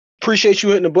Appreciate you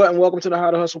hitting the button. Welcome to the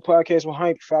How to Hustle podcast with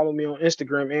Hype. Follow me on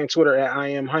Instagram and Twitter at I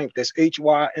am Hype. That's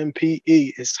HYMPE.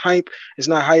 It's Hype. It's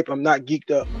not hype. I'm not geeked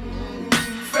up. Feeling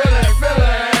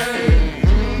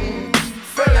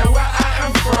where I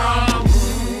am from.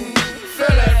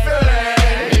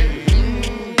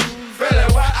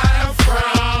 Feeling where I am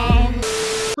from.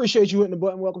 Appreciate you hitting the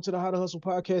button. Welcome to the How to Hustle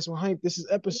podcast with Hype. This is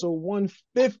episode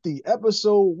 150.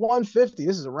 Episode 150.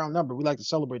 This is a round number. We like to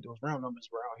celebrate those round numbers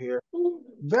around here.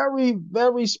 Very,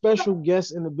 very special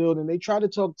guests in the building. They tried to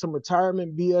talk some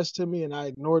retirement BS to me, and I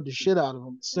ignored the shit out of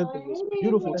them. Sent them this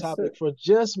beautiful topic for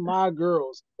just my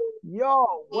girls.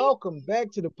 Y'all, welcome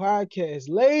back to the podcast.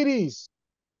 Ladies,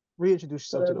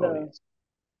 reintroduce yourself to the audience.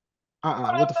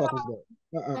 What the fuck was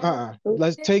that?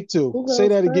 Let's take two. Say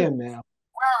that again now.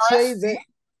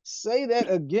 Say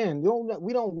that again.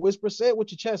 We don't whisper. Say it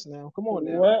with your chest now. Come on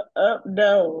now. What up,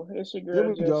 though? It's your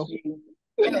girl, Jessie.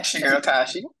 It's your girl,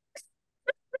 Tashi.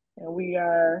 And we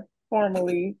are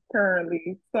currently,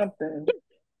 something.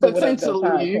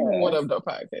 Potentially, What Up, Though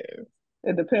podcast.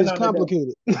 It depends on It's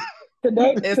complicated.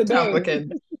 It's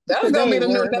complicated. That's going to be the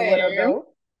new thing.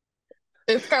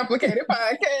 It's Complicated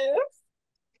Podcast.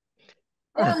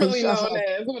 Formerly known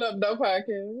as What Up, Though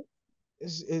podcast.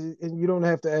 And you don't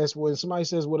have to ask when somebody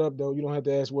says what up though. You don't have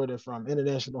to ask where they're from.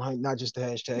 International Hype, not just the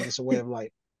hashtag. It's a way of life.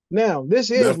 Now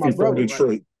this is my brother.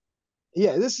 Right?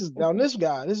 Yeah, this is my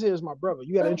brother.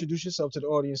 You got to introduce yourself to the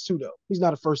audience too, though. He's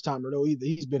not a first timer though either.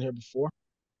 He's been here before.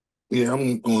 Yeah,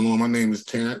 I'm going on. My name is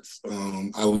Terrence.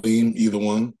 Eileen, either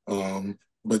one.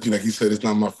 But like you said, it's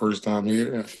not my first time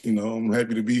here. I'm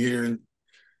happy to be here and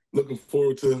looking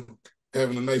forward to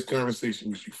having a nice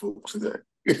conversation with you folks today.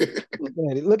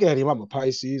 Look at him. I'm a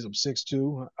Pisces. I'm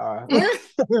 6'2".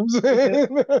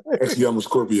 Actually, I'm a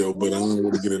Scorpio, but I don't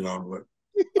want to get in all that.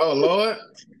 Oh Lord,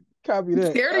 copy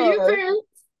that. Scared of you, Terrence?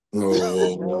 No,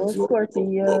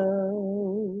 Scorpio.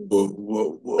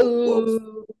 Whoa.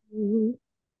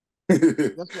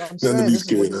 That's what I'm saying. Nothing to be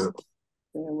scared of.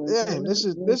 Yeah, this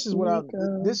is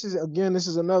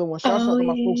another one. Shout out to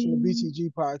my folks from the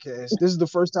BTG podcast. This is the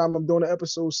first time I'm doing an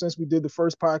episode since we did the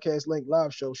first podcast link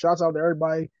live show. Shouts out to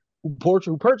everybody who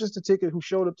purchased the ticket, who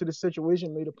showed up to the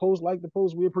situation, made a post, like the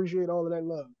post. We appreciate all of that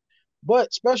love.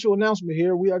 But special announcement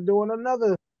here, we are doing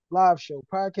another live show,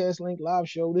 podcast link live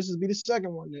show. This will be the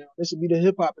second one now. This will be the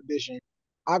hip hop edition.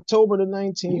 October the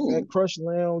 19th at Crush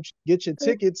Lounge. Get your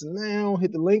tickets now.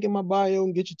 Hit the link in my bio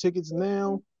and get your tickets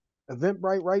now.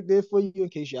 Eventbrite right there for you in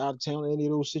case you're out of town in any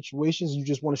of those situations. You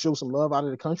just want to show some love out of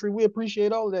the country. We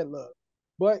appreciate all of that love.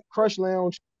 But Crush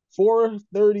Lounge,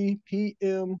 4:30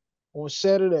 p.m. on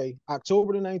Saturday,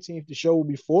 October the 19th. The show will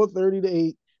be 4:30 to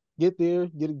 8. Get there,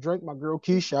 get a drink. My girl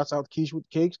Keish, shouts out to Keish with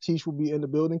the cakes. Keish will be in the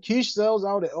building. Keish sells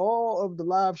out at all of the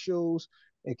live shows.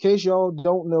 In case y'all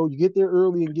don't know, you get there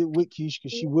early and get with Keish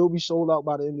because she will be sold out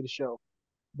by the end of the show.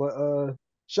 But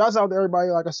shouts out to everybody,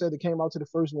 like I said, that came out to the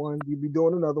first one. We'll be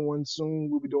doing another one soon.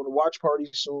 We'll be doing a watch party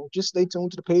soon. Just stay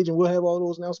tuned to the page and we'll have all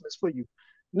those announcements for you.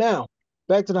 Now,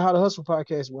 back to the How to Hustle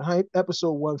podcast with Hype,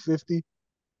 episode 150.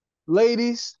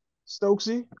 Ladies,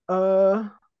 Stokesy,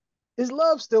 is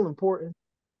love still important?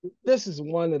 This is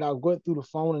one that I went through the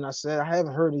phone and I said, I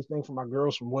haven't heard anything from my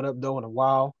girls from What Up Though in a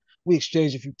while. We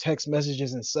exchanged a few text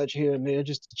messages and such here and there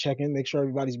just to check in, make sure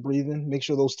everybody's breathing, make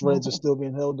sure those threads are still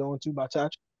being held on to by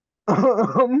touch.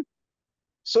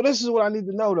 So this is what I need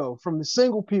to know though, from the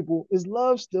single people, is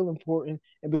love still important?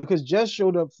 And because Jess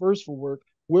showed up first for work,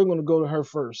 we're going to go to her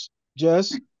first.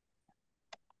 Jess?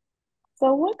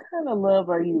 So what kind of love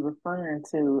are you referring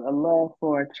to? A love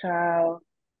for a child,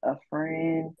 a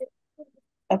friend,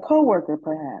 a coworker,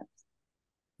 perhaps?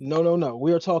 No.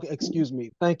 We are talking, excuse me.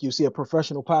 Thank you. See, a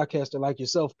professional podcaster like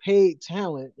yourself, paid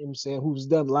talent, you know what I'm saying, who's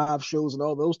done live shows and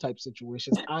all those type of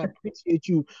situations. I appreciate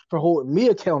you for holding me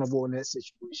accountable in that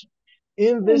situation.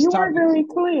 In this you were very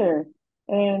clear.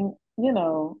 And,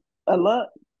 a love,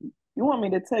 you want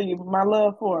me to tell you my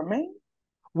love for a man?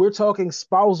 We're talking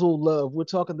spousal love. We're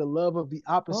talking the love of the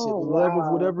opposite, the love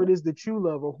of whatever it is that you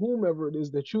love or whomever it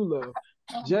is that you love.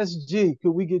 Jess G,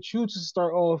 could we get you to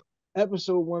start off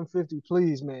episode 150,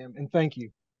 please, ma'am, and thank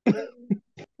you.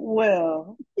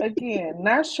 Well, again,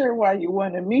 not sure why you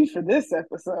wanted me for this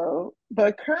episode,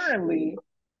 but currently,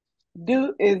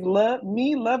 is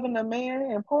me loving a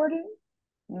man important?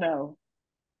 No.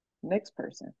 Next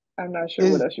person. I'm not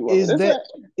sure what else you want.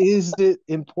 Is it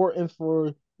important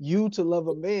for you to love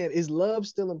a man? Is love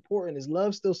still important? Is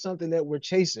love still something that we're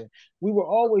chasing? We were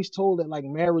always told that like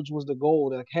marriage was the goal,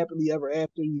 that like, happily ever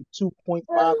after, you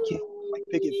 2.5 kids like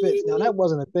picket fence. Now that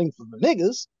wasn't a thing for the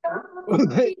niggas.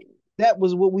 That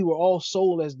was what we were all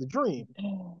sold as the dream.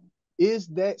 Is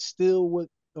that still what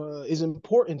is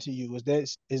important to you?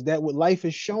 Is that what life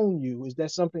has shown you? Is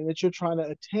that something that you're trying to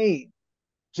attain?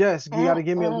 Jess, you got to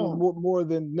give me a little more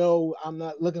than no. I'm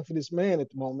not looking for this man at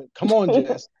the moment. Come on,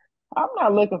 Jess. I'm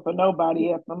not looking for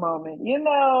nobody at the moment.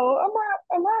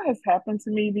 A lot has happened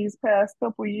to me these past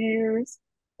couple years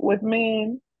with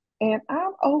men, and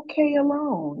I'm okay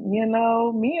alone. Me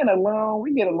and alone,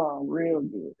 we get along real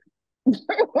good.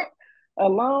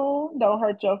 Alone, don't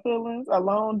hurt your feelings.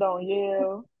 Alone, don't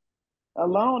yell.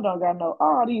 Alone, don't got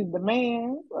all these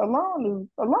demands. Alone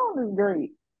is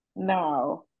great.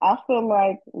 Now, I feel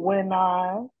like when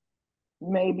I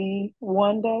maybe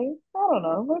one day, I don't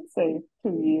know, let's say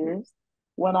 2 years,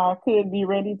 when I could be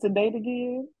ready to date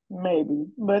again, maybe.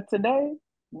 But today,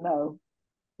 no.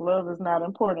 Love is not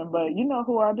important. But you know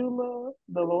who I do love?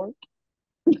 The Lord.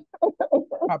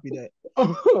 Copy that.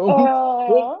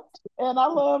 And I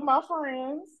love my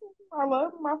friends.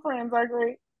 My friends are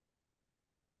great.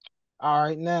 All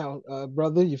right, now,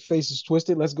 brother, your face is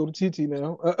twisted. Let's go to TT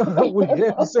now. What do you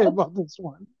have to say about this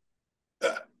one?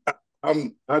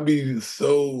 I be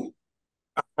so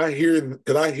I hear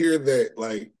that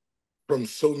like from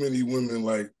so many women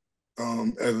like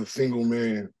as a single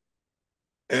man,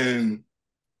 and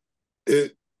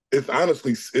it's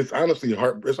honestly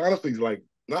like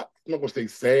I'm not gonna say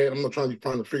sad. I'm not trying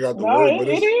to figure out the No, word, but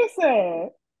it is sad.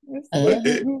 It's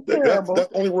terrible. That's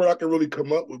the only word I can really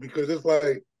come up with, because it's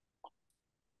like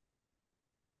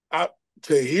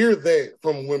to hear that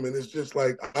from women, it's just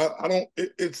like I don't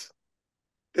it's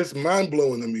mind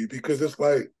blowing to me, because it's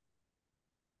like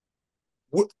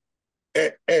what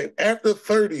after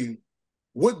 30,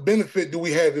 what benefit do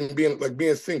we have in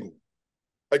being single?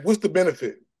 Like, what's the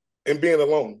benefit in being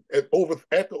alone after over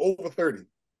 30?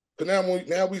 So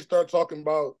now we start talking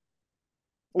about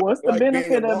what's the like being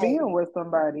benefit of alone. being with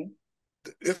somebody?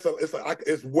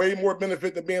 It's way more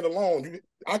benefit than being alone.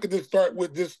 I could just start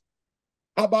with just,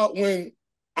 how about when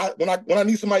I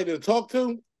need somebody to talk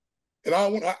to, and I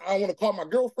want to call my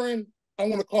girlfriend, I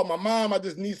want to call my mom, I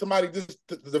just need somebody just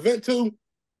to vent to.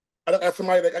 I got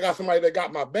somebody that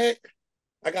got my back.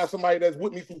 I got somebody that's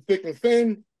with me through thick and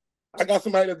thin. I got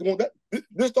somebody that's going that.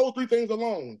 Those three things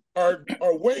alone are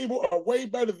way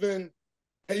better than,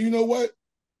 hey, you know what?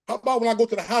 How about when I go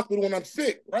to the hospital when I'm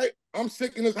sick, right? I'm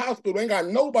sick in this hospital. I ain't got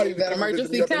nobody to come and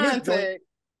visit me up in this joint.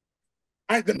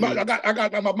 I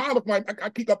got my mom with my. I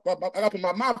got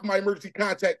my mom for my emergency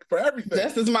contact for everything.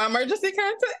 This is my emergency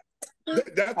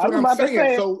contact. That's what I'm saying.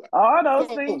 Say, so all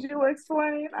those things you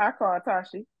explained, I call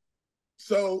Tashi.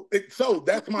 So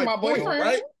that's my point, boyfriend.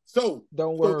 right? So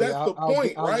don't worry, that's the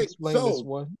point, I'll right? explain this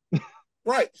one.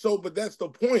 Right. So, but that's the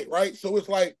point, right? So it's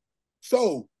like,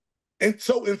 in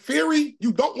theory,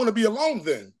 you don't want to be alone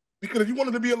then, because if you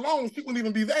wanted to be alone, she wouldn't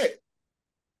even be that.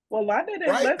 Well, I didn't.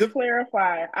 Right? Let's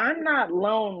clarify. I'm not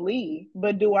lonely,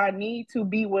 but do I need to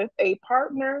be with a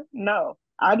partner? No,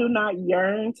 I do not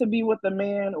yearn to be with a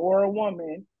man or a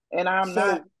woman, and I'm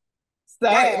not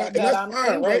sad that I'm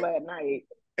single right? at night.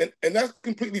 And that's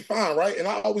completely fine, right? And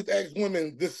I always ask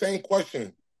women this same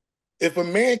question: if a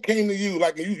man came to you,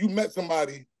 like you met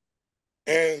somebody,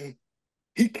 and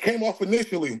he came off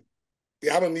initially,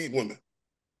 yeah, I don't need women.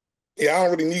 Yeah, I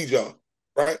don't really need y'all,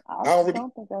 right? I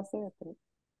don't think I said that.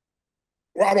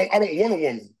 Well, I don't want a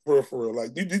woman for real.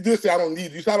 Like you did say I don't need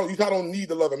you. You said I don't need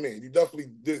to love a man. You definitely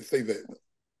did say that.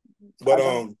 But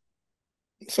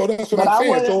so that's what I'm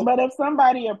saying. But if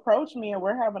somebody approached me and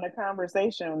we're having a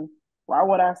conversation, why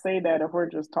would I say that if we're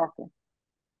just talking?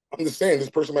 I'm just saying this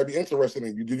person might be interested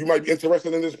in you. You might be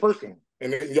interested in this person,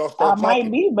 and then y'all start talking. I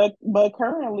might be, but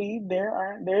currently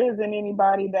there isn't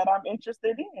anybody that I'm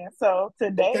interested in. So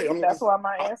today, that's why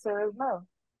my answer is no.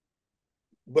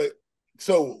 But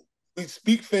so we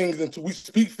speak things into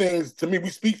what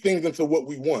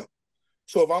we want.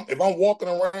 So if I'm walking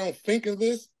around thinking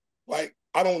this, like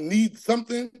I don't need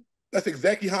something, that's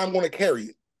exactly how I'm going to carry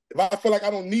it. If I feel like I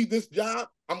don't need this job,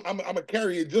 I'm gonna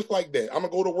carry it just like that. I'm gonna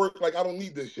go to work like I don't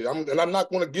need this shit. I'm not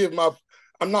going to give my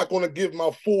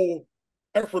full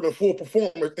effort and full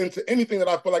performance into anything that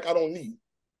I feel like I don't need.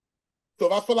 So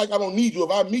if I feel like I don't need you,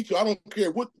 if I meet you, I don't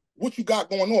care what you got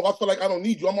going on. If I feel like I don't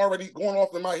need you, I'm already going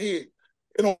off in my head.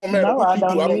 It don't matter what you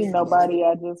do. I don't need nobody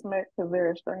I just met because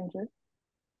they're a stranger.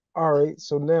 All right,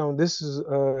 so now this is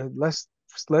let's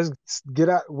get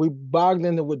out. We bogged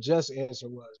into what Jess' answer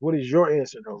was. What is your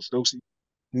answer though, Stokesy?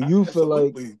 Do you feel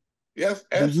like yes?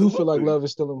 Absolutely. Do you feel like love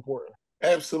is still important?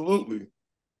 Absolutely.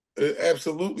 It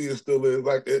absolutely is still is.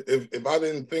 Like if I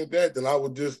didn't think that, then I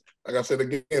would just, like I said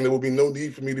again, there would be no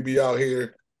need for me to be out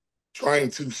here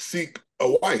trying to seek a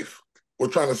wife or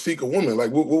trying to seek a woman.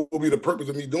 Like what would be the purpose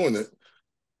of me doing that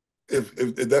if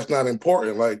that's not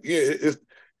important? Like, yeah,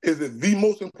 Is it the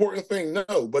most important thing?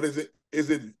 No. But is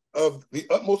it of the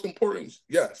utmost importance?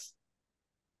 Yes.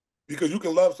 Because you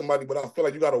can love somebody, but I feel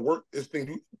like you got to work this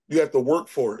thing. You have to work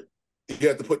for it. You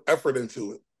have to put effort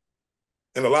into it.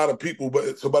 And a lot of people, but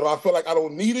if I feel like I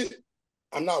don't need it,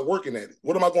 I'm not working at it.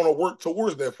 What am I going to work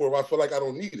towards that for if I feel like I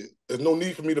don't need it? There's no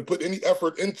need for me to put any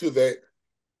effort into that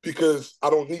because I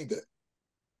don't need that.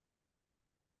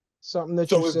 Something that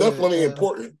so it's definitely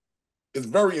important. It's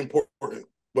very important.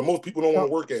 But most people don't want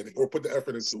to work at it or put the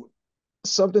effort into it.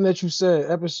 Something that you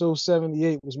said, episode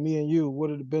 78 was me and you.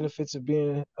 What are the benefits of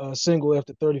being single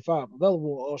after 35?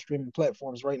 Available on all streaming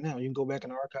platforms right now. You can go back in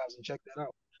the archives and check that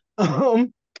out.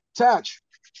 Tatch,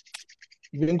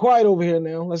 you've been quiet over here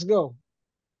now. Let's go.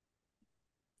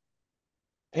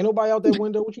 Ain't nobody out that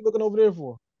window. What you looking over there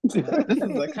for? This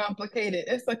is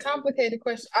a complicated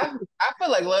question. I feel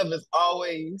like love is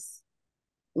always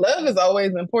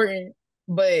important,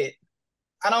 but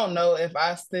I don't know if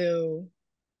I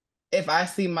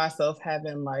see myself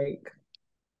having like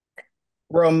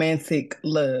romantic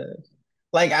love.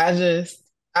 Like I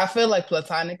feel like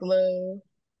platonic love,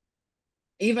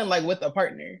 even like with a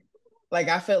partner. Like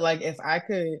I feel like if I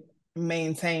could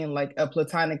maintain like a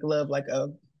platonic love, like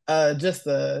just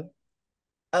a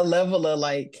level of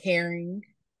like caring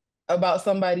about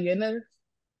somebody enough,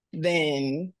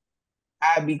 then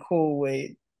I'd be cool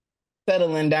with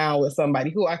settling down with somebody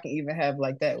who I can even have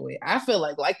like that with. I feel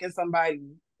like liking somebody,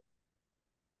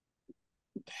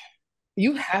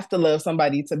 you have to love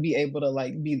somebody to be able to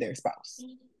like be their spouse.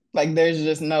 Like there's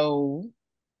just no,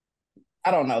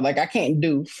 I don't know, like I can't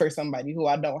do for somebody who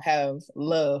I don't have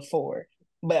love for.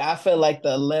 But I feel like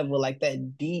the level, like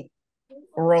that deep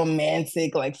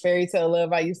romantic, like fairy tale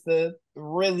love I used to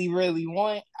really, really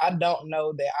want, I don't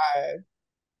know that I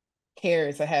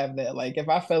care to have that. Like if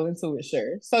I fell into it,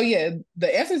 sure. So yeah,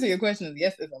 the answer to your question is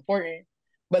yes, it's important,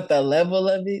 but the level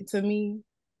of it to me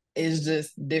is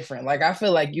just different. Like I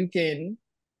feel like you can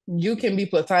be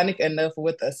platonic enough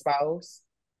with a spouse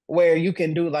where you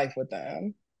can do life with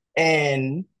them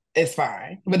and it's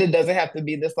fine. But it doesn't have to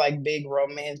be this like big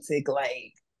romantic,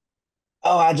 like,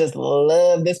 oh, I just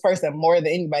love this person more than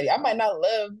anybody. I might not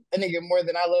love a nigga more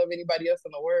than I love anybody else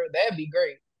in the world. That'd be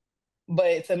great.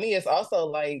 But to me, it's also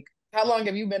like, how long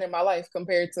have you been in my life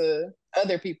compared to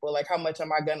other people? Like, how much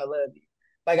am I gonna love you?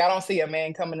 Like, I don't see a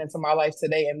man coming into my life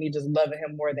today and me just loving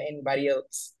him more than anybody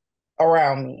else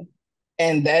around me.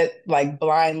 And that, like,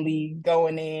 blindly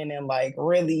going in and, like,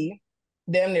 really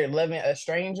damn near loving a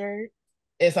stranger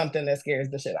is something that scares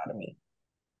the shit out of me.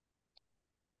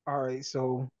 All right,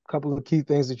 so a couple of key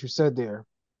things that you said there.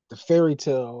 The fairy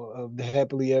tale of the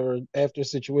happily ever after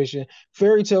situation.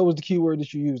 Fairy tale was the key word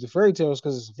that you used. The fairy tale is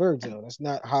because it's a fairy tale. That's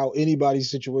not how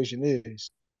anybody's situation is.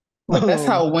 But that's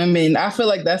how women, I feel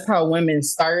like that's how women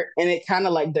start and it kind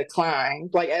of like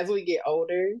declines. Like as we get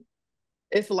older,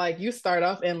 it's like you start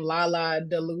off in la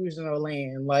delusional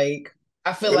land. Like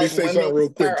I feel like women real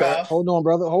quick, start off. Hold on,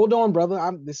 brother.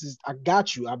 I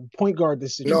got you. I'm point guard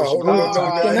this situation. No, hold on.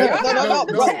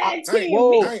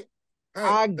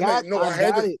 I got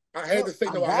it. I had to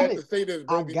say this,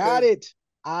 bro. I got it.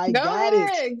 Go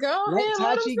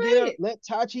ahead. Let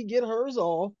Tachi get hers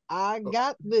off. I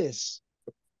got this.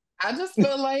 I just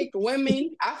feel like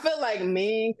I feel like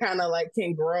men kind of like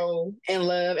can grow in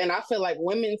love. And I feel like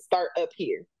women start up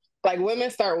here. Like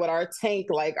women start with our tank,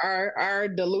 like our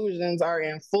delusions are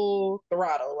in full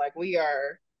throttle. Like we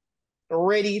are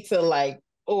ready to like,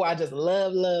 oh, I just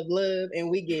love. And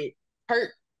we get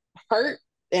hurt.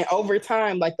 And over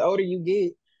time, like the older you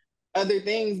get, other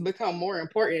things become more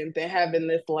important than having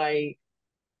this like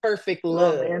perfect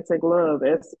love. Romantic love,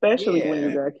 especially when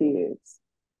you got kids.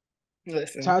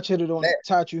 Listen, Touch, you hit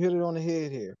it on the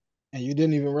head here. And you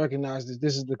didn't even recognize this.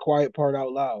 This is the quiet part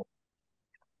out loud.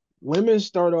 Women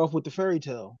start off with the fairy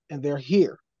tale and they're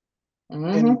here.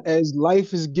 Mm-hmm. And as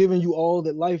life is giving you all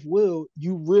that life will,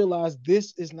 you realize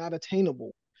this is not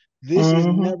attainable. This is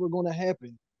never going to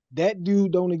happen. That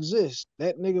dude don't exist.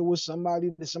 That nigga was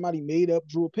somebody that somebody made up,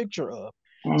 drew a picture of.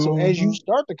 So as you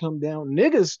start to come down,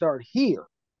 niggas start here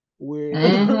where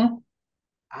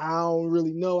I don't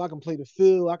really know. I can play the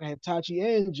field. I can have Tachi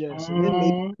and Jess. And then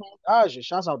maybe Aja.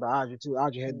 Shouts out to Aja too.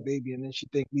 Aja had the baby and then she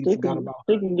think we forgot about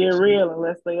her. She can get real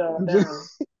unless they all down.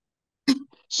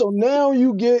 So now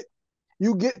you get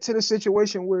to the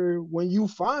situation where when you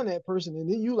find that person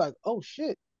and then you like, oh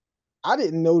shit, I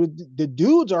didn't know that the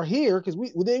dudes are here because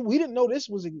we didn't know this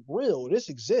was real. This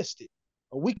existed.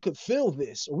 Or we could feel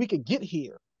this. Or we could get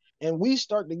here. And we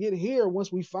start to get here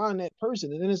once we find that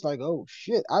person. And then it's like, oh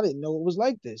shit, I didn't know it was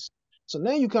like this. So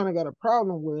now you kind of got a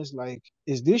problem where it's like,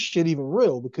 is this shit even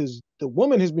real? Because the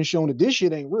woman has been shown that this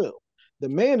shit ain't real. The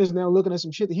man is now looking at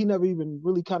some shit that he never even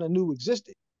really kind of knew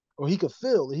existed, or he could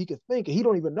feel, and he could think, and he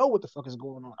don't even know what the fuck is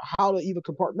going on, how to even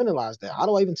compartmentalize that. How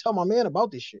do I even tell my man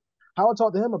about this shit? How I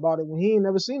talk to him about it when he ain't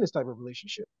never seen this type of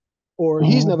relationship, or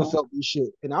he's never felt this shit,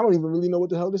 and I don't even really know what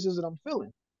the hell this is that I'm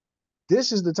feeling.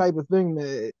 This is the type of thing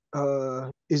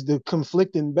that is the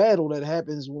conflicting battle that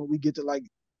happens when we get to like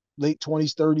late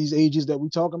 20s, 30s ages that we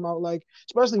talking about, like,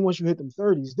 especially once you hit them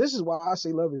 30s. This is why I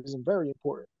say love is very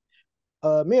important.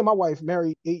 Me and my wife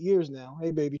married 8 years now.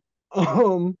 Hey, baby.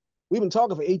 We've been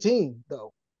talking for 18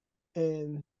 though,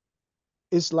 and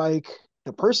it's like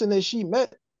the person that she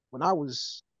met when I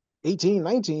was 18,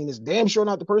 19 is damn sure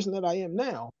not the person that I am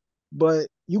now. But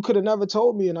you could have never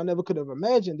told me, and I never could have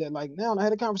imagined that. Like now, and I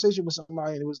had a conversation with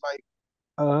somebody, and it was like,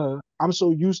 I'm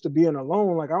so used to being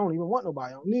alone, like I don't even want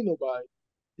nobody. I don't need nobody.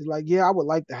 It's like, yeah, I would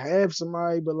like to have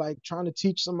somebody, but like trying to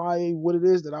teach somebody what it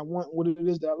is that I want, what it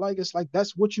is that I like, it's like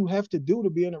that's what you have to do to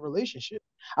be in a relationship.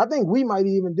 I think we might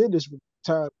even did this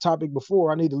topic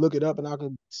before. I need to look it up and I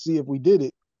can see if we did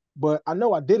it. But I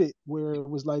know I did it where it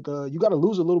was like you got to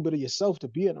lose a little bit of yourself to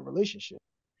be in a relationship.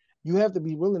 You have to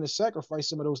be willing to sacrifice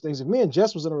some of those things. If me and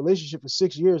Jess was in a relationship for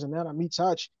 6 years and then I meet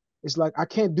Touch, it's like I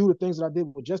can't do the things that I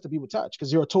did with Jess to be with Touch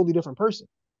because you're a totally different person.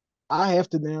 I have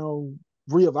to now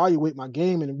reevaluate my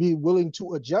game and be willing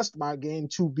to adjust my game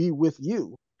to be with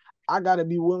you. I got to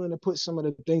be willing to put some of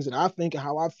the things that I think and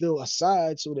how I feel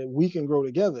aside so that we can grow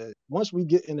together. Once we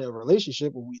get in a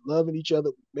relationship where we loving each other,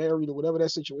 married or whatever that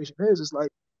situation is, it's like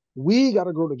we got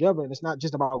to grow together. And it's not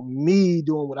just about me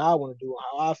doing what I want to do or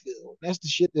how I feel. That's the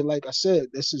shit that, like I said,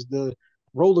 this is the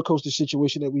roller coaster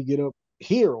situation that we get up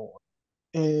here on.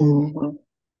 And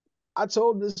I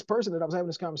told this person that I was having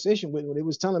this conversation with when they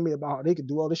was telling me about how they could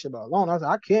do all this shit by alone. I was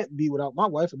like, I can't be without my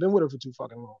wife. I've been with her for too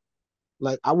fucking long.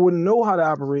 Like, I wouldn't know how to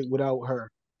operate without her.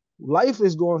 Life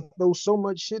is going to throw so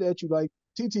much shit at you. Like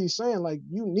TT is saying, like,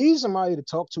 you need somebody to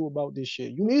talk to about this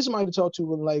shit. You need somebody to talk to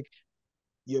when, like,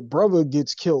 your brother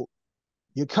gets killed,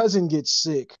 your cousin gets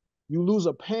sick, you lose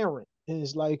a parent. And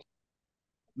it's like,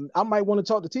 I might want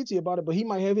to talk to TT about it, but he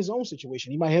might have his own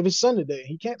situation. He might have his son today.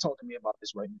 He can't talk to me about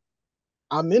this right now.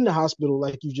 I'm in the hospital,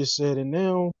 like you just said, and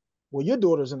now, well, your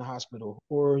daughter's in the hospital,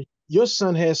 or your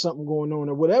son has something going on,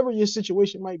 or whatever your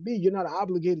situation might be, you're not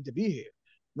obligated to be here.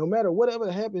 No matter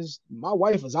whatever happens, my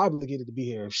wife is obligated to be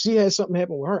here. If she has something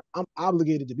happen with her, I'm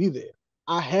obligated to be there.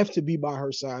 I have to be by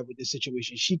her side with this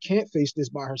situation. She can't face this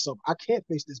by herself. I can't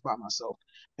face this by myself.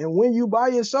 And when you by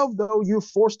yourself, though, you're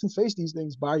forced to face these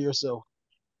things by yourself.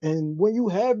 And when you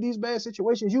have these bad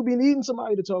situations, you be needing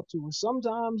somebody to talk to. And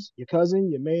sometimes your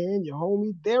cousin, your man, your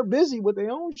homie, they're busy with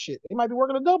their own shit. They might be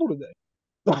working a double today.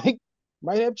 Like,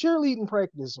 might have cheerleading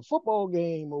practice, a football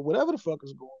game, or whatever the fuck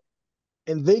is going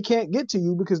on. And they can't get to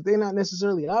you because they're not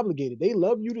necessarily obligated. They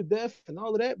love you to death and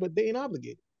all of that, but they ain't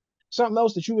obligated. Something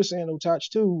else that you were saying, Otach,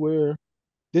 too, where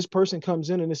this person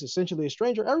comes in and it's essentially a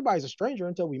stranger. Everybody's a stranger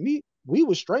until we meet. We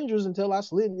were strangers until I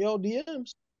slid in y'all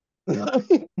DMs.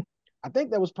 I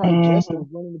think that was probably Jess that was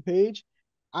running the page.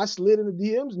 I slid in the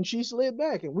DMs and she slid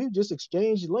back, and we just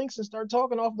exchanged links and started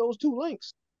talking off those two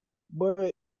links.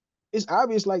 But it's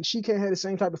obvious like she can't have the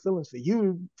same type of feelings for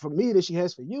you, for me, that she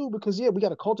has for you, because yeah, we got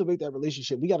to cultivate that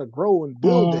relationship. We got to grow and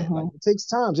build that. Like, it takes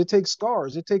time. It takes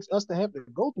scars. It takes us to have to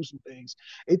go through some things.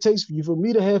 It takes for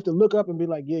me to have to look up and be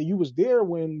like, yeah, you was there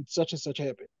when such and such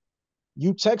happened.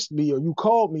 You texted me, or you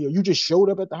called me, or you just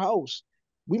showed up at the house.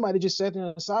 We might have just sat there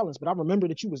in silence, but I remember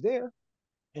that you was there.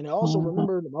 And I also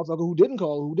remember the motherfucker who didn't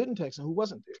call, who didn't text, and who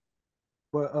wasn't there.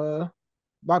 But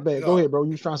my bad. Go ahead, bro. You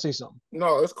was trying to say something.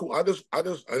 No, that's cool. I just, and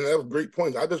that was a great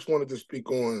point. I just wanted to speak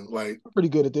on, like, I'm pretty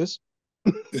good at this.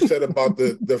 You said about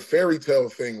the fairy tale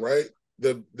thing, right?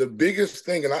 The biggest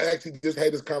thing, and I actually just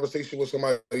had this conversation with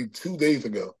somebody 2 days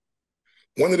ago.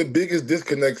 One of the biggest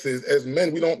disconnects is, as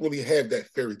men, we don't really have that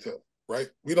fairy tale, right?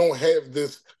 We don't have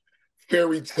this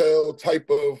fairy tale type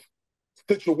of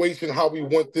situation, how we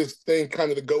want this thing kind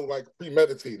of to go, like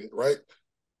premeditated, right?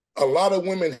 A lot of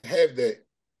women have that.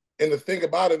 And the thing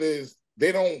about it is,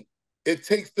 it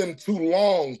takes them too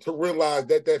long to realize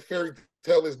that that fairy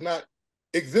tale is not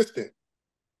existent.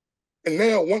 And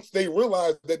now once they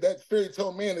realize that that fairy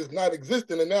tale man is not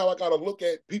existent, and now I got to look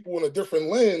at people in a different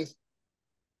lens.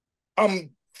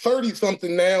 I'm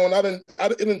 30-something now, and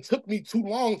it took me too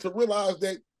long to realize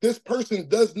that this person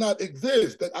does not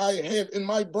exist, that I have in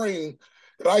my brain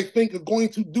that I think are going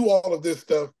to do all of this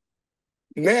stuff.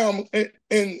 Now, and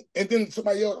then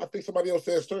somebody else, I think somebody else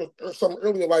said something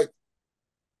earlier, like,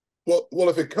 well,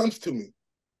 if it comes to me,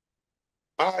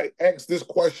 I ask this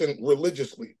question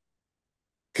religiously.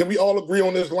 Can we all agree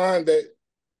on this line that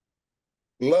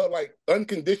love, like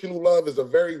unconditional love, is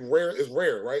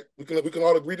rare, right? We can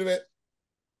all agree to that?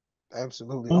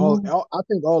 Absolutely. Mhm. I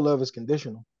think all love is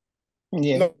conditional.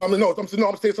 Yeah. No, I mean no. I'm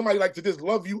saying somebody like to just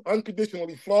love you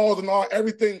unconditionally, flaws and all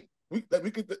everything. We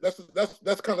could that's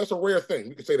a rare thing.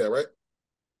 We could say that, right?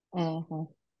 Mhm.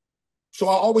 So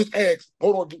I always ask,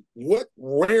 hold on, what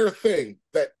rare thing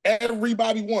that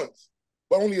everybody wants,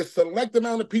 but only a select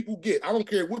amount of people get? I don't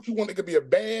care what you want. It could be a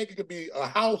bag, it could be a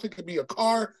house, it could be a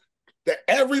car that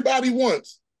everybody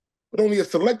wants, but only a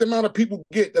select amount of people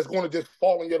get that's going to just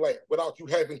fall in your lap without you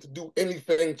having to do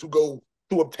anything to go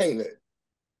to obtain that.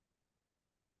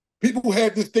 People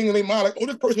have this thing in their mind like, oh,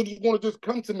 this person just want to just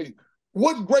come to me.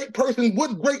 What great person,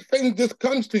 what great thing just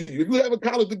comes to you? If you have a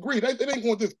college degree, they ain't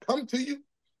going to just come to you.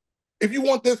 If you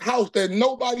want this house that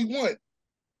nobody wants,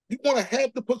 you want to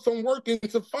have to put some work in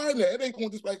to find that. It ain't going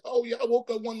to just like, oh yeah, I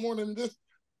woke up one morning in this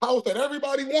house that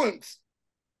everybody wants,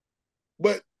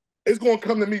 but it's going to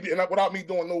come to me and without me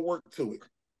doing no work to it.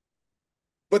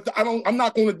 But I'm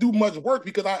not going to do much work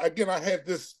because I have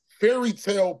this fairy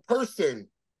tale person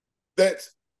that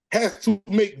has to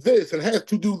make this and has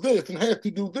to do this and has to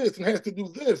do this and has to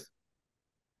do this.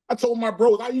 I told my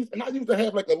bros, I used to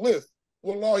have like a list.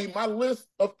 Well, Lord, my list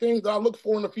of things that I look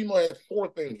for in a female has 4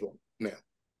 things on it now.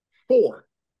 4.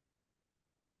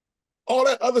 All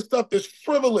that other stuff is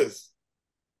frivolous.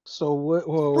 So what?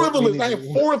 Well, we Frivolous. need I have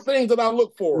to. 4 things that I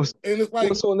look for, What's, and it's like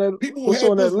what's on that? people will What's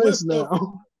have on that this list list of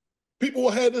now? people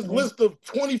will have this list of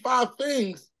 25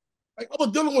 things. Like I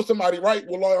was dealing with somebody, right?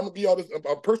 Well, Lord, I'm gonna give y'all this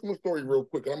a personal story real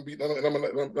quick, and I'm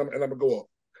gonna go off.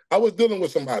 I was dealing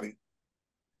with somebody,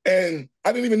 and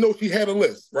I didn't even know she had a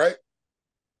list, right?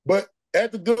 But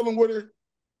after dealing with her,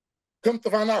 come to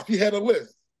find out she had a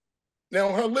list. Now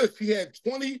on her list, she had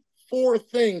 24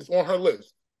 things on her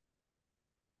list.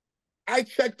 I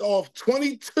checked off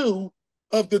 22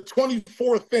 of the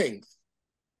 24 things.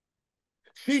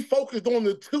 She focused on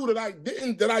the 2 that I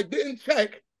didn't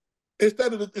check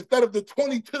instead of the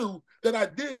 22 that I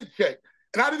did check.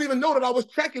 And I didn't even know that I was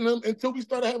checking them until we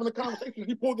started having a conversation.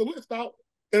 He pulled the list out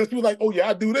and she was like, oh yeah,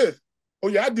 I do this. Oh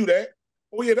yeah, I do that.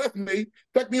 Oh yeah, that's me.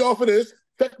 Check me off of this.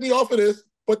 Check me off of this.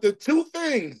 But the 2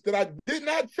 things that I did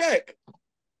not check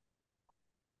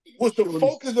was the Shorty,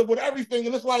 focus of what everything.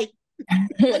 And it's like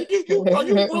you are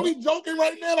you really joking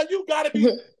right now? Like you gotta be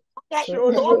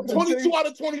Shorty so I'm went to 22 take. out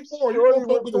of 24. You Shorty gonna went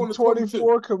focus the on the 22.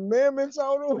 24 commandments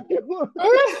out on you.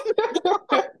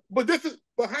 But this is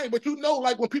behind, but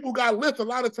like when people got lists, a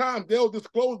lot of times they'll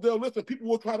disclose their list and people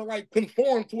will try to like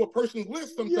conform to a person's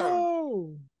list sometimes.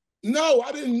 Yo. No,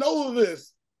 I didn't know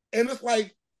this. And it's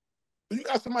like you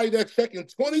got somebody that's checking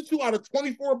 22 out of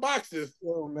 24 boxes.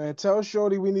 Yo, man, tell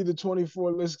Shorty we need the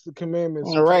 24 list of commandments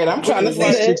so she Right, can I'm get But trying it to was see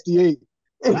past like, that. 68.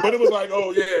 but it was like,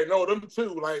 oh yeah, no, them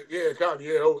 2, like, yeah, God,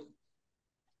 yeah. Oh.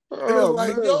 And it's Oh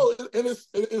like, man. yo, and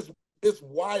it's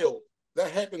wild.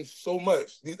 That happens so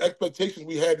much. These expectations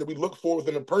we had that we look for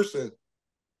within a person.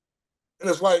 And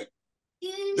it's like, do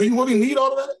you really need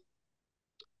all of that?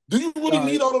 Do you really All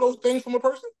right. need all of those things from a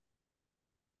person?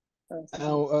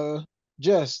 Now,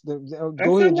 Jess, I go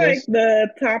feel ahead, like Jess. the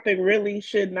topic really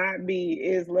should not be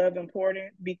is love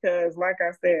important because, like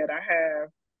I said, I have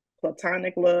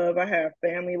platonic love, I have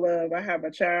family love, I have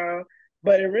a child,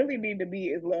 but it really need to be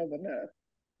is love enough?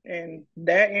 And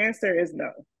that answer is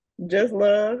no. Just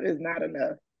love is not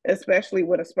enough, especially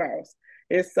with a spouse.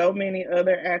 There's so many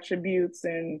other attributes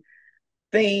and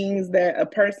things that a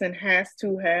person has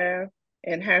to have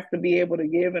and has to be able to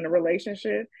give in a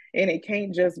relationship. And it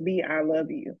can't just be I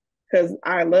love you. Because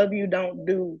I love you don't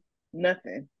do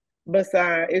nothing.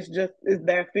 Besides, it's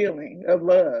that feeling of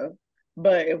love.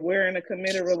 But if we're in a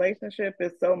committed relationship,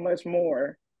 it's so much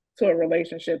more to a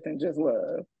relationship than just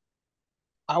love.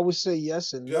 I would say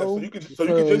yes and Yeah, no so you can because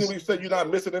genuinely say you're not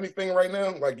missing anything right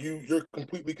now. Like you're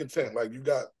completely content. Like you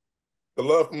got the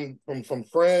love from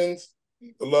friends,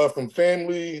 the love from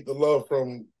family, the love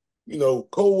from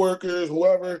coworkers,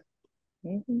 whoever.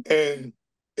 Mm-hmm. And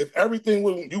if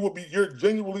everything you're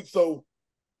genuinely so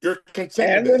you're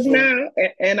content with As that. of So now,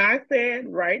 and I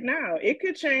said right now, it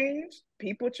could change.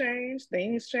 People change,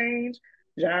 things change,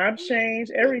 jobs change,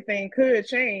 everything could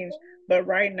change. But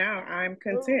right now, I'm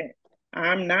content.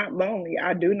 I'm not lonely.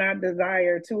 I do not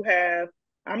desire to have,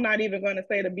 I'm not even going to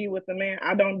say to be with a man.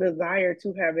 I don't desire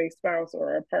to have a spouse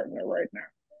or a partner right now.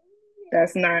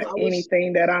 That's not I was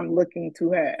anything that I'm looking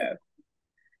to have.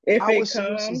 If I would it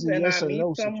say this is comes a and I yes or meet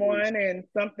no someone situation. and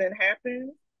something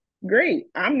happens, great.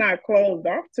 I'm not closed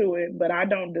off to it, but I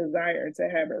don't desire to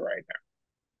have it right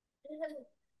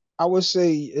I would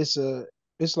say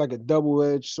it's like a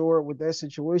double-edged sword with that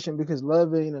situation because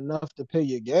love ain't enough to pay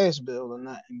your gas bill or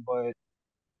nothing, but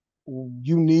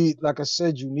you need, like I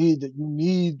said, you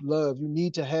need love. You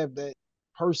need to have that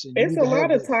person. You It's need a to have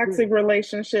lot of that toxic feeling.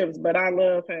 relationships, but I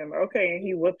love him. Okay, and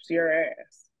he whoops your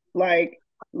ass. Like,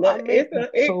 I mean,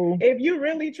 so if you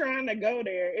really trying to go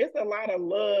there, it's a lot of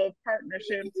love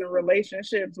partnerships and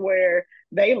relationships where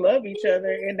they love each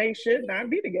other and they should not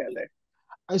be together.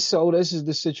 this is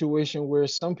the situation where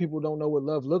some people don't know what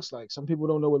love looks like. Some people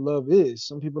don't know what love is.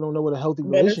 Some people don't know what a healthy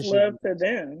But it's relationship love is. to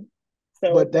them.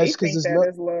 So But if they that's because think it's that love.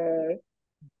 is love,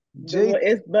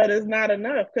 Jake, but it's not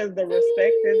enough because the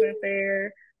respect isn't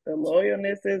there, the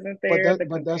loyalness isn't there, the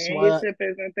but that's why companionship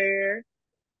isn't there.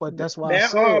 I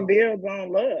That all said. builds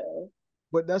on love.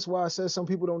 But that's why I said some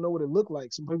people don't know what it look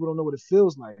like. Some people don't know what it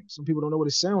feels like. Some people don't know what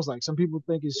it sounds like. Some people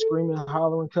think it's screaming,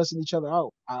 hollering, cussing each other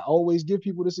out. I always give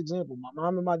people this example. My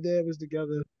mom and my dad was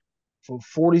together for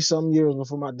 40 some years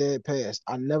before my dad passed.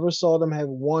 I never saw them have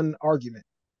one argument.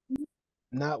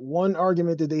 Not one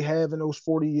argument did they have in those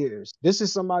 40 years. This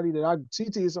is somebody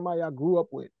TT is somebody I grew up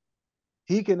with.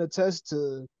 He can attest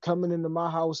to coming into my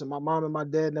house, and my mom and my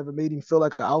dad never made him feel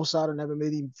like an outsider, never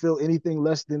made him feel anything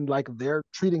less than like they're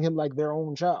treating him like their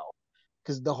own child.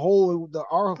 Because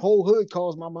our whole hood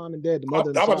calls my mom and dad the mother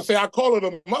and the I'm about to father. say I call her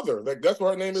the mother. Like that's what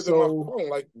her name is in my So phone,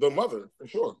 like the mother for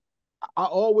sure. I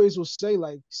always will say,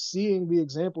 like, seeing the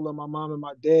example of my mom and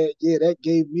my dad, yeah, that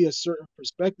gave me a certain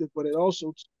perspective, but it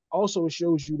also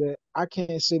shows you that I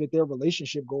can't say that their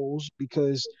relationship goals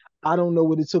because I don't know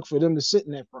what it took for them to sit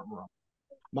in that front row.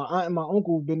 My aunt and my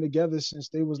uncle have been together since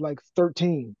they was like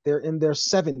 13. They're in their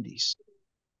 70s.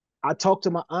 I talk to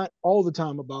my aunt all the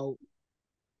time about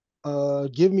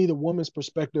give me the woman's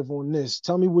perspective on this.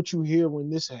 Tell me what you hear when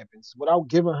this happens without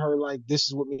giving her like this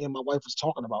is what me and my wife was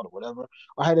talking about or whatever.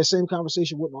 I had that same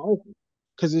conversation with my uncle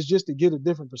because it's just to get a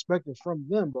different perspective from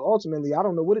them. But ultimately, I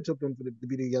don't know what it took them to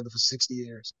be together for 60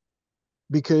 years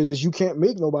because you can't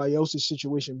make nobody else's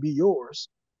situation be yours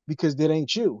because that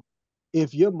ain't you.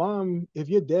 If your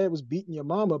dad was beating your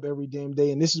mom up every damn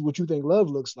day and this is what you think love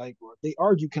looks like, or they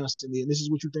argue constantly and this is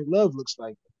what you think love looks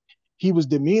like, he was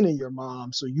demeaning your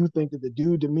mom, so you think that the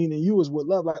dude demeaning you is what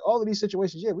love. Like all of these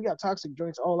situations, yeah, we got toxic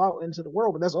joints all out into the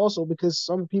world, but that's also because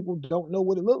some people don't know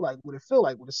what it look like, what it feel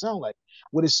like, what it sound like,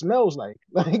 what it smells like.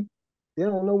 Like they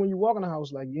don't know when you walk in the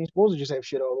house, like you ain't supposed to just have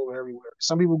shit all over everywhere.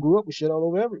 Some people grew up with shit all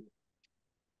over everywhere.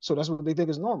 So that's what they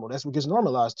think is normal. That's what gets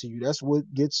normalized to you. That's what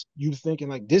gets you thinking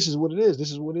like this is what it is.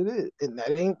 This is what it is. And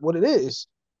that ain't what it is.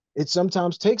 It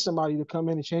sometimes takes somebody to come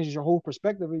in and changes your whole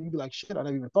perspective, and you be like, "Shit, I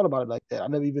never even thought about it like that. I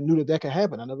never even knew that that could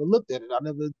happen. I never looked at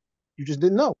it. You just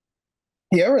didn't know."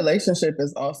 Your relationship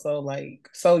is also like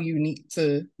so unique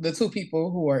to the two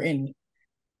people who are in it.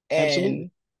 Absolutely.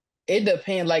 And it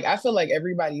depends. Like I feel like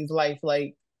everybody's life,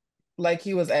 like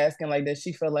he was asking, like, does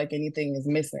she feel like anything is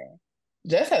missing?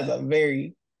 Jess has a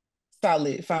very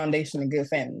solid foundation and good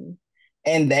family.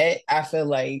 And that I feel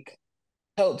like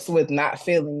helps with not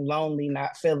feeling lonely,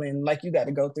 not feeling like you got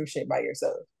to go through shit by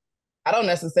yourself. I don't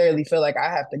necessarily feel like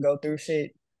I have to go through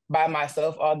shit by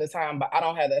myself all the time, but I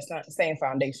don't have that same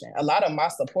foundation. A lot of my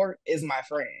support is my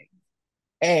friend.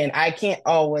 And I can't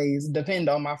always depend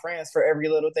on my friends for every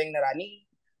little thing that I need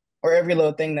or every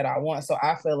little thing that I want. So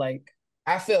I feel like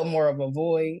I feel more of a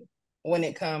void when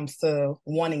it comes to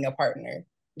wanting a partner,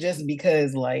 just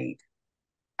because like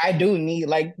I do need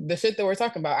like the shit that we're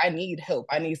talking about. I need help.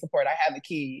 I need support. I have a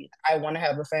kid. I want to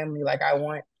have a family. Like I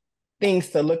want things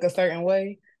to look a certain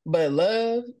way, but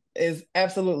love is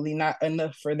absolutely not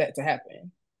enough for that to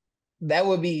happen. That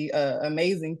would be an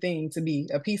amazing thing to be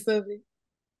a piece of it,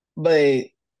 but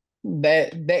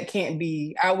that can't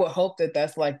be. I would hope that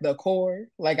that's like the core.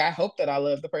 Like I hope that I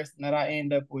love the person that I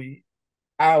end up with.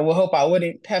 I would hope I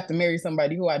wouldn't have to marry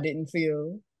somebody who I didn't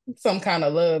feel some kind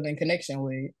of love and connection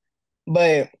with.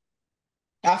 But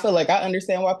I feel like I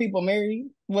understand why people marry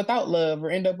without love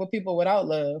or end up with people without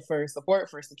love for support,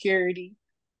 for security,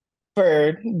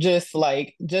 for just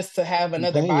to have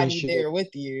another body Companionship. there with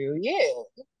you.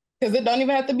 Yeah. Because it don't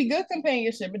even have to be good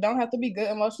companionship. It don't have to be good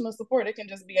emotional support. It can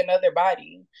just be another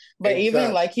body. But even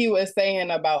Exactly. like he was saying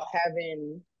about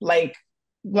having like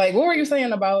what were you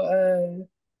saying about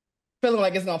feeling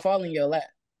like it's gonna fall in your lap?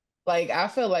 Like I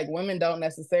feel like women don't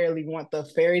necessarily want the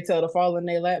fairy tale to fall in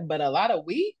their lap, but a lot of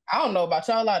I don't know about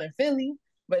y'all out in Philly,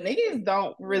 but niggas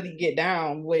don't really get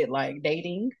down with like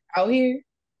dating out here.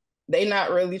 They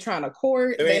not really trying to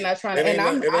court. They not trying to, and It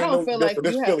I ain't don't no feel like different.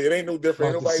 This you have. Philly, it ain't no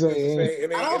different. About Ain't to nobody just the say,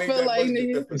 same. I It don't ain't feel that like much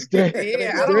niggas. different. It Yeah, ain't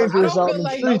it's that much I dangerous don't out different. in feel them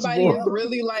like streets, nobody boy. is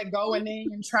really like going in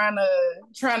and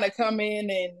trying to come in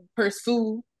and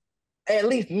pursue. At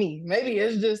least me. Maybe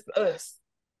it's just us.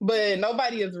 But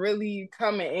nobody is really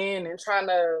coming in and trying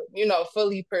to,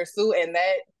 fully pursue. And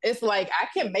that it's like I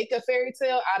can make a fairy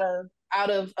tale out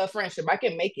of a friendship. I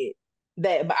can make it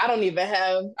that, but I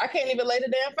can't even lay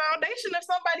the damn foundation if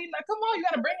somebody like, come on, you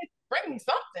gotta bring me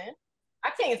something.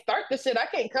 I can't start the shit. I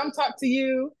can't come talk to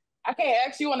you. I can't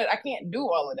ask you on it. I can't do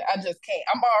all of that. I just can't.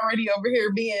 I'm already over here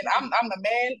I'm the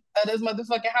man of this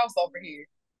motherfucking house over here.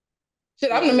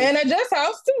 Shit, I'm the man at Just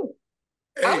House too.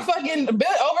 Hey. I'm fucking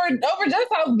over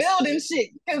Just House building shit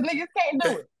because niggas can't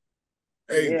do it.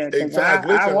 Hey, Todd,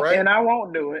 listen, right? And I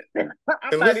won't do it.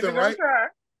 I'm not even gonna try.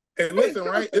 And listen,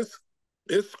 right? It's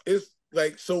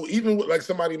like, so even with like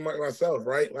somebody like myself,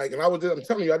 right? Like, and I'm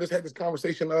telling you, I just had this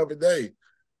conversation the other day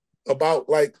about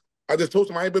like, I just told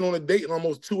him I ain't been on a date in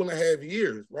almost 2.5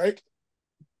 years, right?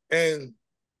 And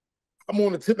I'm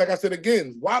on the tip, like I said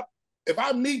again, if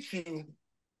I meet you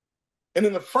and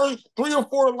in the first 3 or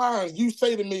 4 lines you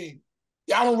say to me,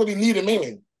 yeah, I don't really need a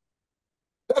man,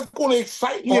 that's going to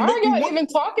excite me. Why are y'all even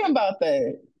talking about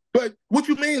that? But what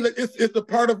you mean? It's a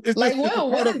part of it's like just,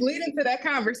 what is leading to that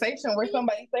conversation where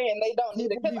somebody's saying they don't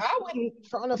need it? Because I wouldn't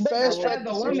trying to fast track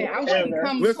the woman. I wouldn't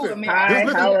come listen, to a man. Hi,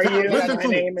 how are you? Listen My to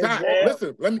name me. is Jeff.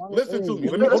 Listen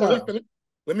to me.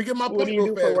 Let me get my point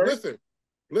real fast.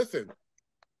 Listen.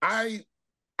 I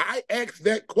asked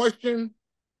that question.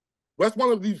 That's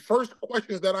one of the first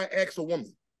questions that I ask a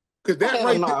woman. Because that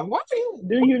right there. What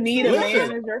do you need a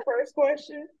man? Is your first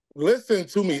question? Listen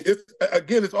to me.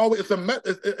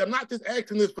 I'm not just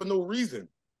asking this for no reason.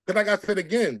 Because like I said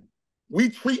again, we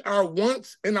treat our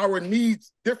wants and our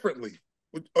needs differently.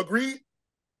 Agreed?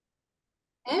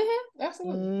 Mm-hmm.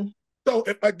 Absolutely. So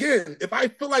if I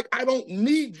feel like I don't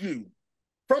need you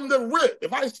from the rip,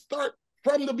 if I start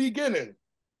from the beginning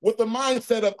with the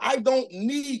mindset of I don't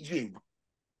need you,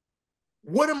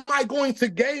 what am I going to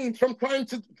gain from trying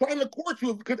to court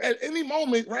you? Because at any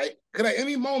moment, right? Because at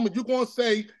any moment you're going to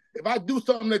say, if I do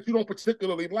something that you don't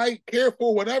particularly like, care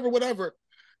for, whatever,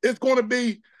 it's going to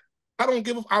be,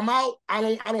 I'm out. I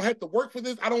don't have to work for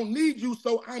this. I don't need you,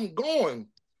 so I'm going.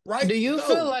 Right? Do you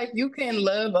feel like you can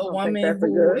love a woman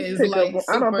who is like super?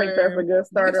 I don't think that's a good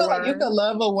starter. Do you feel like you can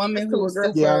love a woman who's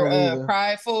super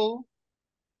prideful?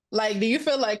 Like, do you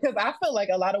feel like, because I feel like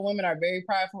a lot of women are very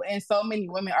prideful and so many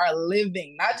women are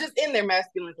living, not just in their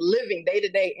masculine, living day to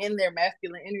day in their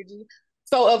masculine energy.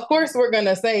 So of course we're going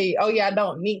to say, oh yeah, I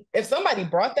don't need, if somebody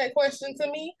brought that question to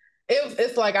me,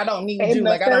 it's like, I don't need you.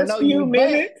 Like, I don't know you.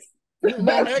 Minutes. But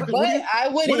I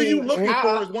wouldn't. What are you looking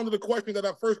for is one of the questions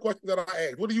first question that I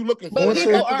asked. What are you looking for? But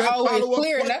people aren't always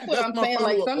clear. And that's what I'm saying.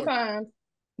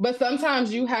 Like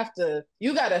sometimes you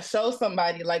gotta show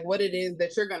somebody like what it is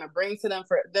that you're gonna bring to them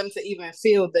for them to even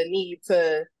feel the need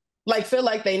to like feel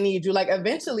like they need you. Like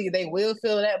eventually they will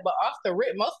feel that, but off the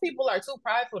rip, most people are too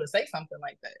prideful to say something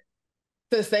like that.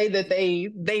 To say that they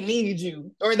need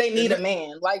you or they need a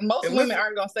man. Like most women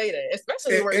aren't gonna say that,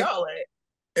 especially where y'all at.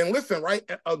 And listen, right?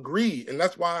 Agree. And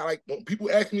that's why, like, when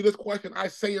people ask me this question, I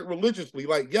say it religiously.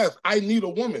 Like, yes, I need a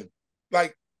woman.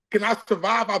 Like, can I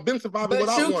survive? I've been surviving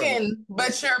without one.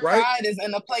 But your pride is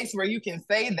in a place where you can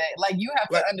say that. Like, you have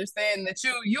to understand that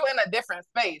you in a different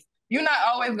space. You're not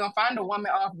always gonna find a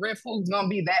woman off rip who's gonna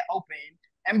be that open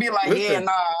and be like,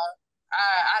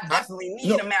 I definitely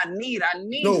need a man. I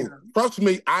need no, him. Trust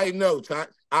me, I know, Todd.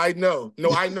 I know.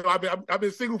 No, I know. I've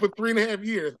been single for 3.5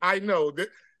 years. I know that.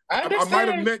 I might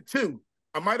have met two.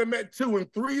 I might have met two in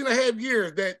 3.5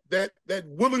 years that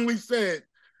willingly said,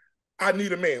 I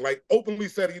need a man. Like openly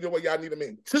said, you know what, y'all need a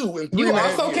man. 2 in 3.5 years. You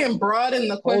also can broaden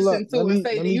the question too and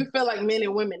say, do you feel like men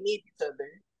and women need each other?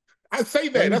 I say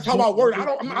that. That's how I word it.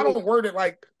 I don't word it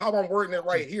like how I'm wording it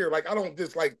right here. Like I don't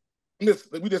just like we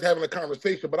just having a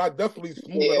conversation, but I definitely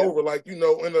smooth it over, like, you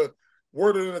know, in a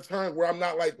worded in a term where I'm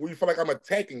not like where you feel like I'm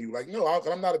attacking you. Like, no,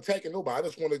 I'm not attacking nobody. I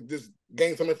just want to just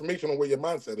gain some information on where your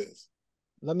mindset is.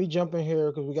 Let me jump in here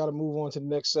because we got to move on to the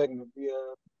next segment.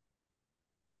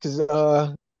 Because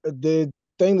the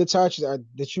thing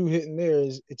that you hitting there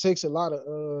is it takes a lot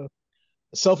of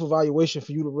self-evaluation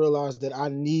for you to realize that I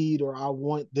need or I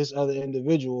want this other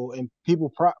individual. And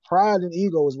people pride and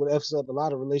ego is what F's up a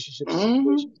lot of relationships.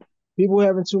 People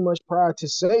having too much pride to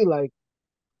say like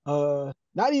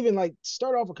not even like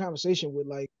start off a conversation with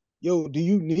like, yo, do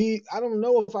you need, I don't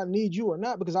know if I need you or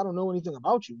not because I don't know anything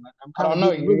about you. Like I don't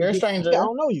know you. You're a stranger. Yeah, I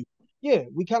don't know you. Yeah,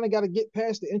 we kind of got to get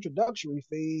past the introductory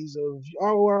phase of,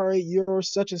 oh, all right, you're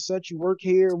such and such, you work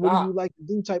here, what do you like to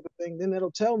do type of thing. Then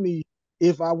that'll tell me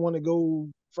if I want to go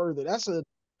further. That's a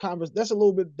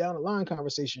little bit down the line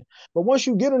conversation. But once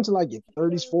you get into like your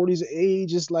 30s, 40s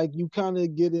age, it's like you kind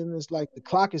of get in this like the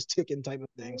clock is ticking type of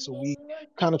thing. So we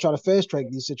kind of try to fast track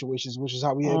these situations, which is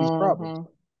how we have these problems.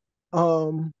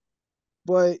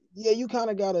 But yeah, you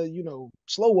kind of gotta, you know,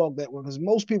 slow walk that one because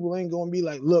most people ain't gonna be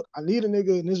like, look, I need a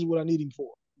nigga and this is what I need him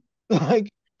for. Like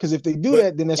Because if they do But-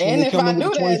 that, then that's when And they if come I in with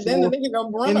do the that, then the 24.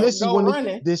 nigga gonna And this is go when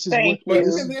running. this is Thank what you.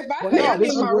 this. Because if I Well, say no, I this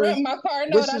need is my where rent, my car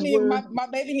note, this I is need where my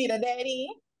baby need a daddy.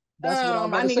 that's what I'm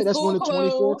about I to say. need That's when school the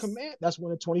 24 clothes. That's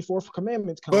when the 24th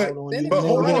commandments come But out on Then you, niggas and but then go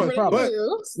hold we running having for on. them problems.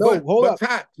 bills. No, hold but up.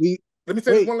 Ty, We let me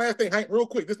say wait. one last thing, Hank, real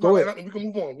quick. This is my Go last, ahead. and we can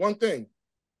move on. One thing.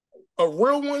 A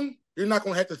real one, you're not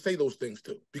gonna have to say those things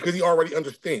to because he already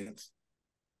understands.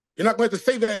 You're not going to have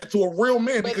to say that to a real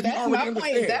man But because he that's already my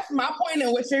point. understands. That's my point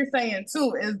in what you're saying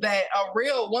too, is that a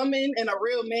real woman and a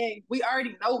real man, we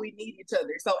already know we need each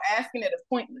other. So asking it is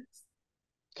pointless.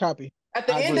 Copy. At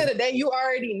the I end agree. of the day, you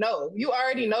already know. You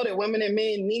already know that women and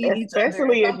men need each other in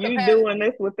Especially if some you capacity. doing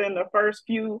this within the first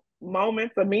few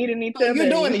moments of meeting each So other, you're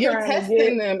and doing you it. You're trying to testing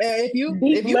get them. And if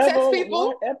deep you test level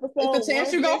people, it's episode a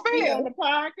chance you're gonna 150 on fail. the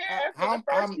podcast in the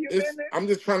first few minutes, I'm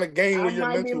just trying to gain I where your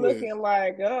might be mental is. looking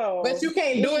like, But oh, you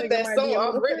can't this do it nigga that might be soon a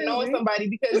off little rip knowing crazy. somebody,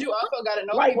 because you also got to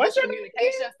know Like, people's what's your name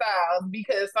communication styles,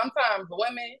 because sometimes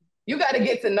women, you got to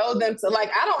get to know them to,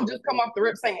 like, I don't just come off the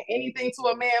rip saying anything to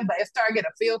a man, but start to get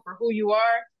a feel for who you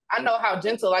are. I know how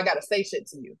gentle I got to say shit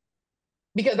to you,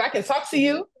 because I can talk to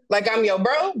you like I'm your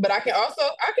bro, but I can also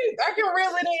I can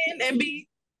reel it in and be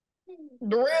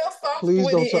real soft Please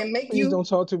with don't it talk. and make Please you don't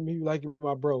talk to me like you're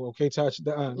my bro. Okay, touch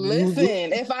the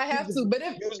listen if I have to. But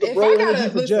use the if bro I energy gotta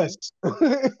for listen, Jess.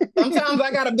 sometimes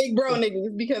I got a big bro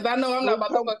niggas because I know I'm not Don't about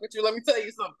come. to fuck with you. Let me tell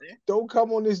you something. Don't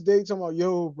come on this date talking about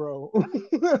yo, bro.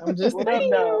 I'm just What up, though?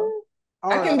 saying.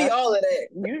 All I can be right. all of that.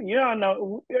 You don't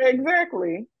know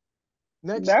exactly.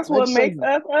 Next That's what makes segment.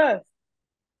 us us.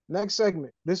 Next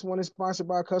segment. This one is sponsored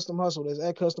by Custom Hustle. That's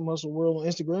at Custom Hustle World on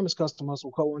Instagram. It's Custom Hustle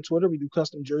Co on Twitter. We do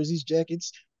custom jerseys,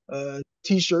 jackets,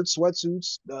 t-shirts,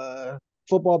 sweatsuits,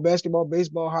 football, basketball,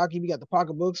 baseball, hockey. We got the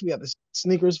pocketbooks. We got the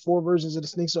sneakers. 4 versions of the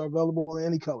sneakers are available in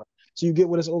any color. So you get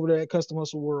with us over there at Custom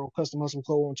Hustle World, Custom Hustle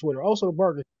Co on Twitter. Also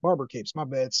the barber capes, my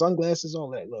bad. Sunglasses,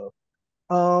 all that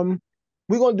love.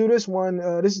 We're gonna do this one.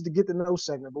 This is the get to know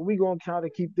segment, but we're gonna kind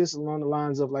of keep this along the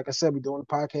lines of, like I said, we're doing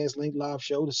a podcast link live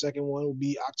show. The second one will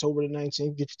be October the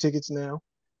 19th. Get your tickets now.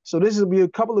 So this will be a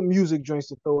couple of music joints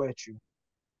to throw at you.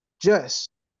 Jess,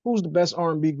 who's the best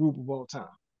R&B group of all time?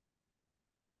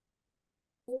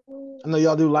 I know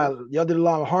y'all did a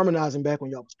lot of harmonizing back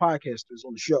when y'all was podcasters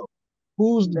on the show.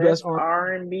 Who's the best Best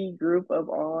R&B group of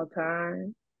all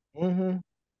time. Mm-hmm.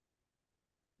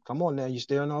 Come on now, you're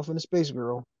staring off into space,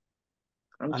 girl.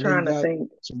 I'm I know you trying to got think.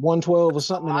 some 112 or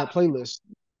something in that playlist.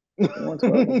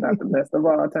 112 is not the best of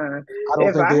all time. I don't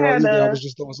If think I they are had either. I to, was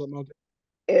just throwing something out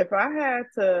there. if I had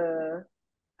to,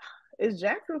 is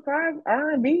Jackson 5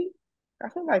 R&B? I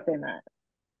feel like they're not.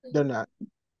 They're not.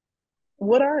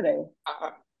 What are they?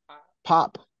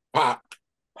 Pop. Pop.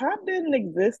 Pop didn't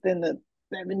exist in the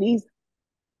 70s,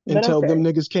 but Until okay. them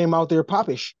niggas came out there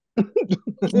popish.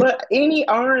 But any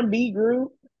R&B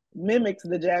group mimics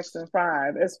the Jackson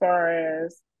 5 as far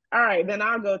as, all right, then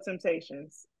I'll go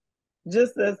Temptations.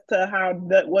 Just as to how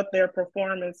what their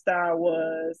performance style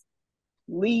was,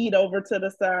 lead over to the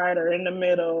side or in the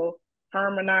middle,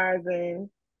 harmonizing.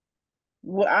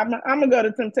 Well, I'm gonna go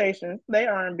to Temptations. They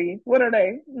R&B. What are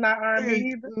they? Not R&B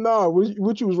either. No,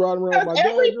 what you was riding around Because my dad,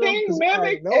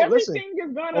 girl? Listen. everything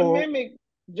is gonna Oh, mimic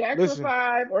Jackson listen.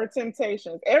 5 or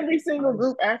Temptations. Every single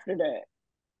group after that.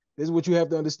 This is what you have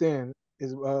to understand.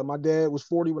 Is my dad was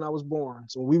 40 when I was born.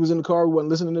 So when we was in the car, we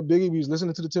wasn't listening to Biggie, we was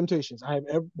listening to the Temptations. I have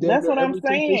That's what I'm every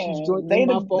Temptations saying. joint in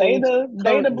my phone They the currently.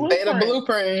 They the blueprint.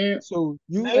 blueprint. So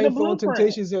you They the ain't throwing blueprint.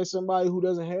 Temptations at somebody who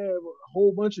doesn't have a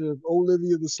whole bunch of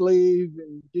Olivia the Slave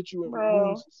and Get You in the Mood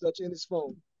and such in his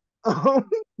phone.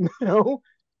 Now,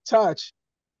 Touch,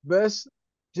 best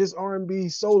just R&B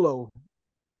solo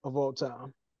of all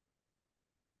time.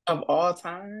 Of all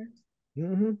time?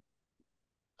 Mm-hmm.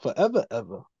 Forever,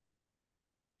 ever.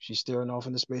 She's staring off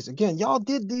into space. Again, y'all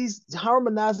did these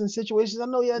harmonizing situations. I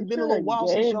know you had been a little while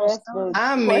since gave y'all us the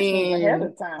started. questions ahead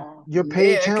of time. You're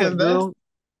paid Yeah, talent, girl.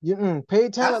 Paid I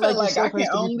talent feel like like I yourself has can to be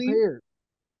only prepared.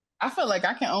 I feel like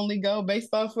I can only go based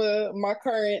off of my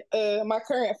current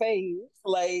phase.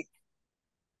 Like,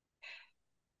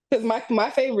 because my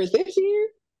favorites this year,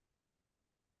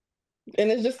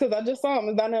 and it's just because I just saw him,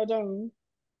 is Donnell Jones.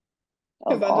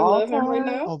 Because I just love him right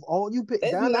now. Of all you pick,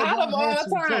 It's Donnell not Jones of had all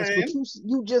some joints, time. but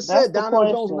you just That's said the Donnell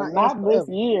Jones will question. not answer Not this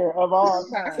forever. year of all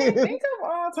I time. can't think of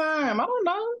all time. I don't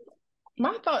know.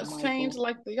 My thoughts change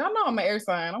like y'all know I'm an air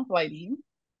sign. I'm flighty.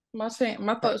 My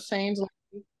thoughts change.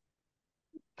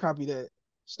 Copy that.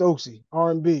 Stokesy,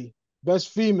 R&B. Best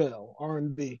female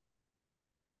R&B.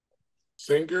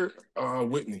 Singer,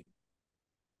 Whitney.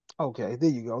 Okay, there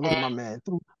you go. Look at my man.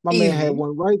 My man Easy. had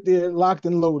one right there, locked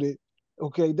and loaded.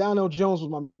 Okay, Donnell Jones was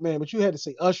my man, but you had to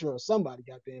say Usher or somebody.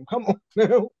 Goddamn, come on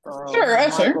now. Sure,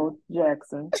 Usher. Michael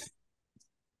Jackson.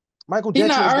 Michael He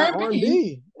Jackson not is not R&B.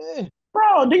 R&B. Yeah.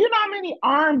 Bro, do you know how many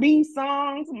R&B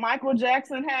songs Michael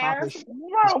Jackson has? Popish. He's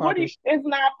Bro, what do you? popish. It's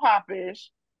not popish.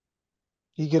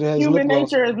 He could have his lip Human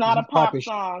gloss Nature on is because not a he's pop popish.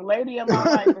 song. Lady of My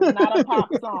Life is not a pop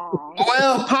song.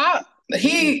 Well, pop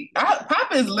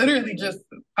is literally just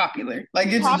popular. Like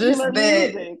it's Popular just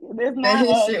that music. It's that not his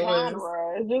a shit was.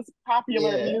 genre. It's just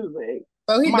popular Yeah. music.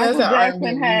 So he does Michael have R&B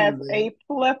Jackson has music. a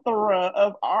plethora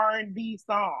of R&B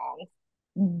songs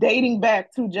dating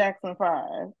back to Jackson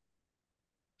 5.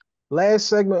 Last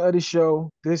segment of the show.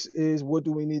 This is What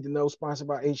Do We Need to Know, sponsored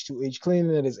by H2H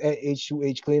Cleaning. That is at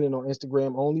H2H Cleaning on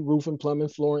Instagram only. Roofing, plumbing,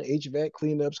 flooring, HVAC,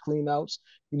 cleanups, cleanouts.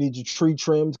 You need your tree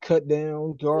trimmed, cut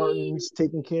down, gardens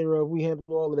taken care of. We handle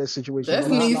all of that situation. Just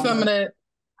No need hotline. some of that.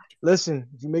 Listen,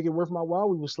 if you make it worth my while,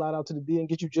 we will slide out to the D and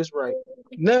get you just right.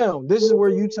 Now, this is where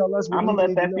you tell us what I'm we going to let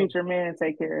need to that know. future man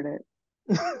take care of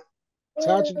that.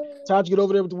 Taj, get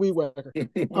over there with the weed whacker. Yeah.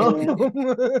 I'm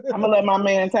going to let my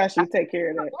man Tashi take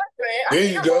care of that. There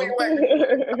you go.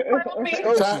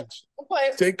 Stokesy. Touch.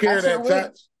 Take care of that,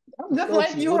 Touch. I'm just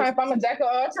like you, Hype. I'm a jack of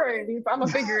all trades. I'm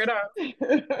going to figure it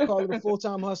out. Call it a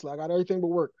full-time hustler. I got everything but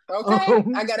work. Okay.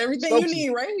 I got everything Stokesy. you need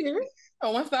right here.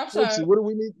 A one-stop Stokesy, shop. what do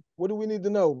we need? What do we need to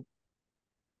know?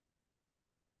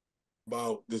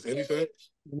 About just anything?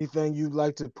 Anything you'd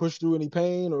like to push through any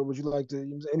pain, or would you like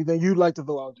to anything you'd like to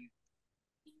throw out there?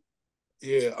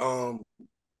 Yeah,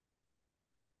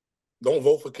 don't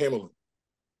vote for Kamala.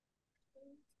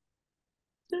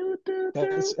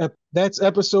 That's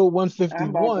episode I'm about to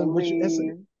 151, which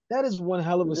leave that is one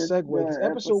hell of a this segue. 'Cause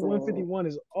episode episode. 151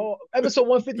 is all episode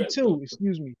 152,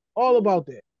 excuse me, all about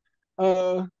that.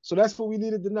 So that's what we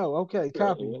needed to know. Okay,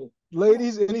 copy.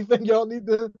 Ladies, anything y'all need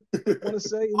to want to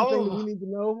say? Anything that we need to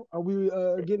know? Are we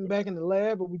getting back in the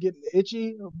lab? Are we getting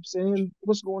itchy? I'm saying,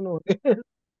 what's going on?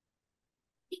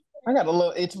 I got a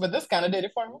little itch, but this kind of did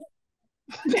it for me.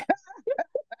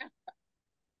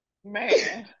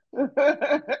 Man.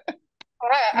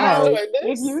 I enjoyed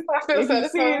this. If you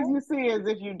see as you see, as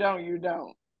if you don't, you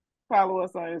don't. Follow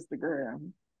us on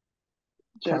Instagram.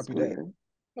 Just Copy that. weird.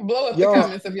 Blow up Y'all- the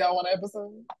comments if y'all want an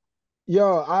episode.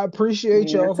 Y'all, I appreciate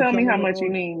y'all for Tell me coming how much on. you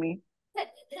need me.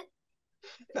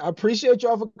 I appreciate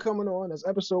y'all for coming on. That's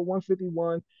episode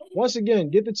 151. Once again,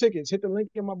 get the tickets. Hit the link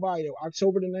in my bio.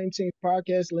 October the 19th,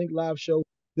 podcast link live show.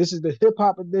 This is the hip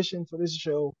hop edition for this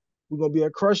show. We're going to be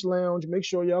at Crush Lounge. Make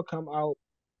sure y'all come out.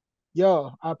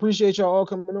 Y'all, I appreciate y'all all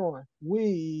coming on.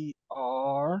 We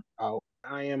are out.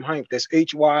 I am Hype. That's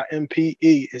HYMPE.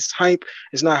 It's Hype.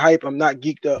 It's not hype. I'm not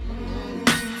geeked up.